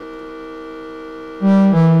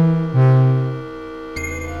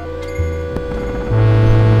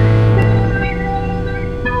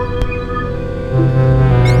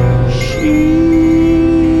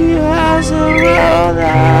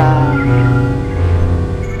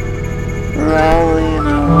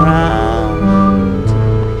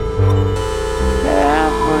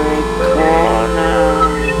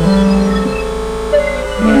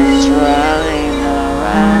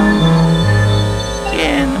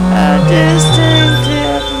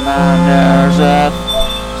distinctive manners of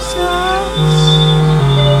sounds,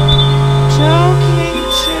 talking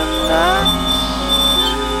too much.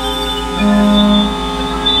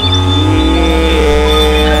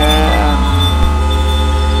 Yeah,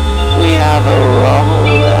 we have a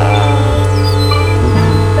roller.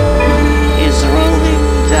 He's rolling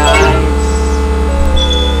dice.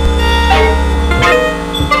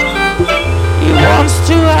 He wants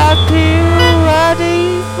to appear ready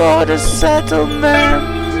for the settlement,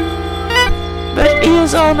 but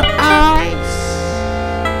he's on ice.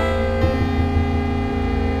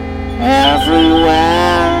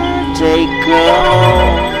 Everywhere they go,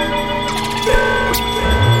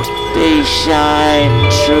 they shine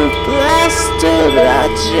through plaster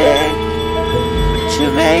logic to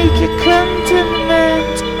make a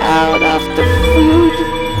continent out of the food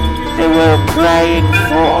they were praying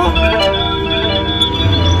for.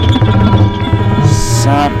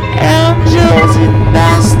 Some angels in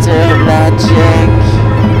master logic,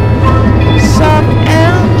 some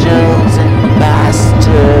angels in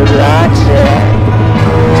master logic,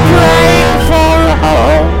 praying for a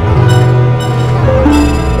home,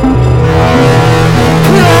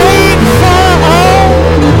 praying for a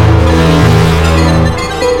home,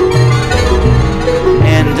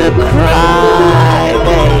 in the cry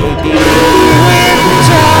baby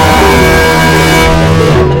winter,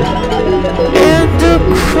 in the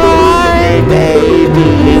cry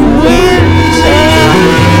baby winter.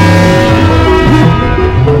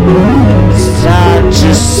 Start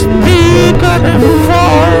to speak on a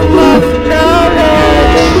form of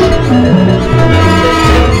knowledge.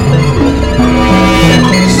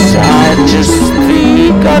 Start to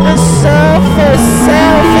speak on a surface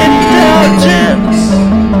self-indulgence.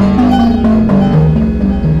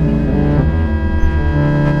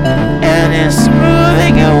 And it's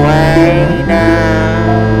moving away now.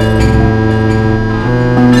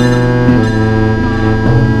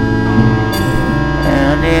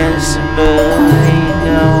 And it's moving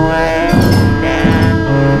away now.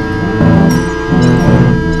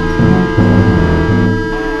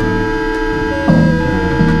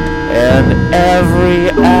 And every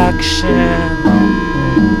action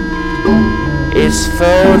is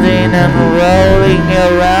folding and rolling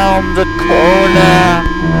around the corner.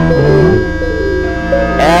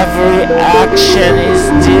 Every action is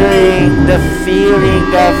stealing the feeling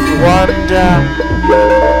of wonder,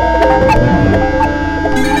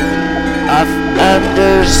 of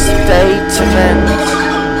understatement,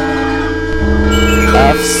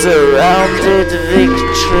 of surrounded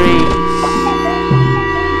victories,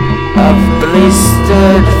 of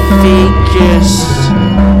blistered figures.